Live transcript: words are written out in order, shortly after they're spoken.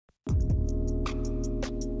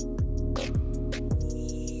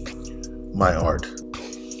my art.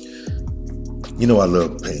 You know, I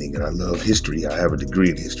love painting and I love history. I have a degree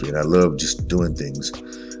in history and I love just doing things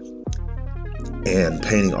and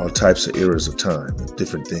painting all types of eras of time and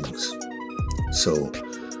different things. So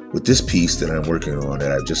with this piece that I'm working on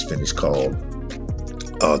that I just finished called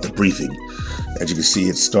The Briefing, as you can see,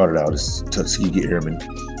 it started out as Tuskegee Airmen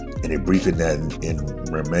and a briefing that in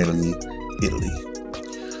Ramitelli, Italy.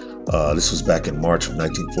 This was back in March of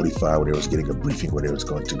 1945 where they was getting a briefing where they was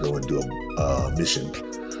going to go and do a mission.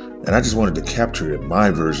 And I just wanted to capture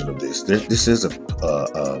my version of this. This is a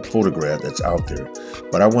photograph that's out there,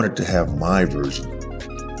 but I wanted to have my version,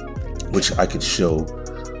 which I could show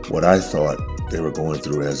what I thought they were going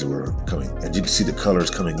through as they were coming. And you can see the colors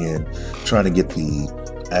coming in, trying to get the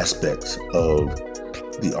aspects of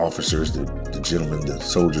the officers, the gentlemen, the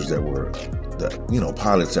soldiers that were, the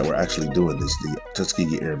pilots that were actually doing this, the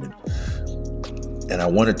Tuskegee Airmen. And I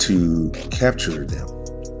wanted to capture them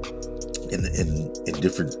in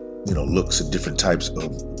different looks and different types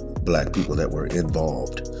of black people that were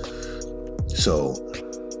involved. So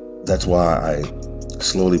that's why I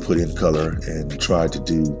slowly put in color and tried to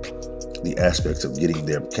do the aspects of getting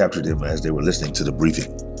them, capture them as they were listening to the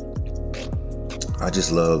briefing. I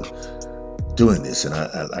just love doing this, and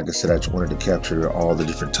I like I said, I just wanted to capture all the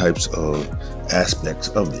different types of aspects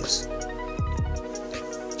of this.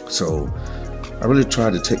 So I really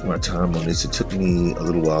tried to take my time on this. It took me a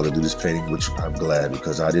little while to do this painting, which I'm glad,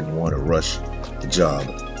 because I didn't want to rush the job.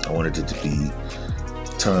 I wanted it to be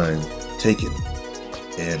time taken.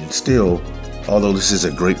 And still, although this is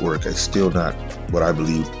a great work, it's still not what I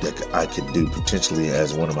believe that I could do potentially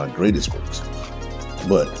as one of my greatest works.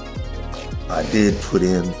 But I did put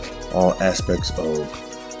in all aspects of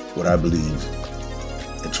what I believe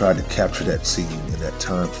and tried to capture that scene in that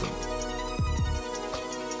time frame.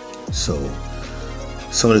 So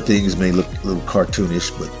some of the things may look a little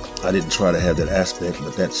cartoonish, but I didn't try to have that aspect,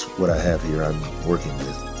 but that's what I have here I'm working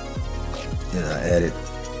with. And I added,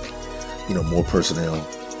 more personnel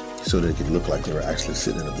so that it could look like they were actually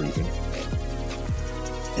sitting in a briefing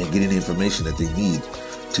and getting the information that they need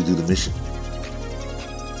to do the mission.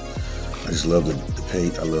 I just love the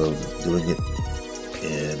paint. I love doing it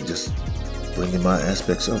and just bringing my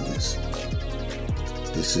aspects of this.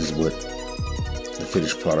 This is what the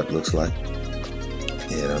finished product looks like.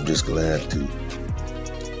 And I'm just glad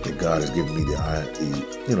that God has given me the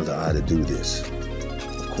eye to do this.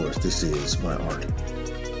 Of course, this is my art.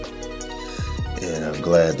 And I'm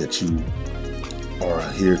glad that you are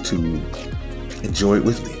here to enjoy it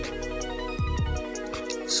with me.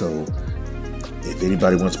 So if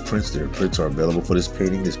anybody wants prints, their prints are available for this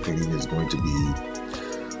painting. This painting is going to be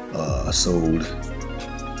sold.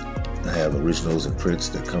 I have originals and prints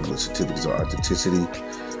that come with certificates of authenticity.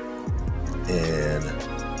 And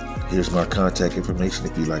here's my contact information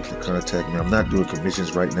if you'd like to contact me. I'm not doing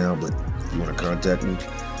commissions right now, but if you want to contact me,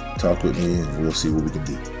 talk with me, and we'll see what we can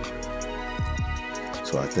do.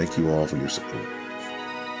 So I thank you all for your support.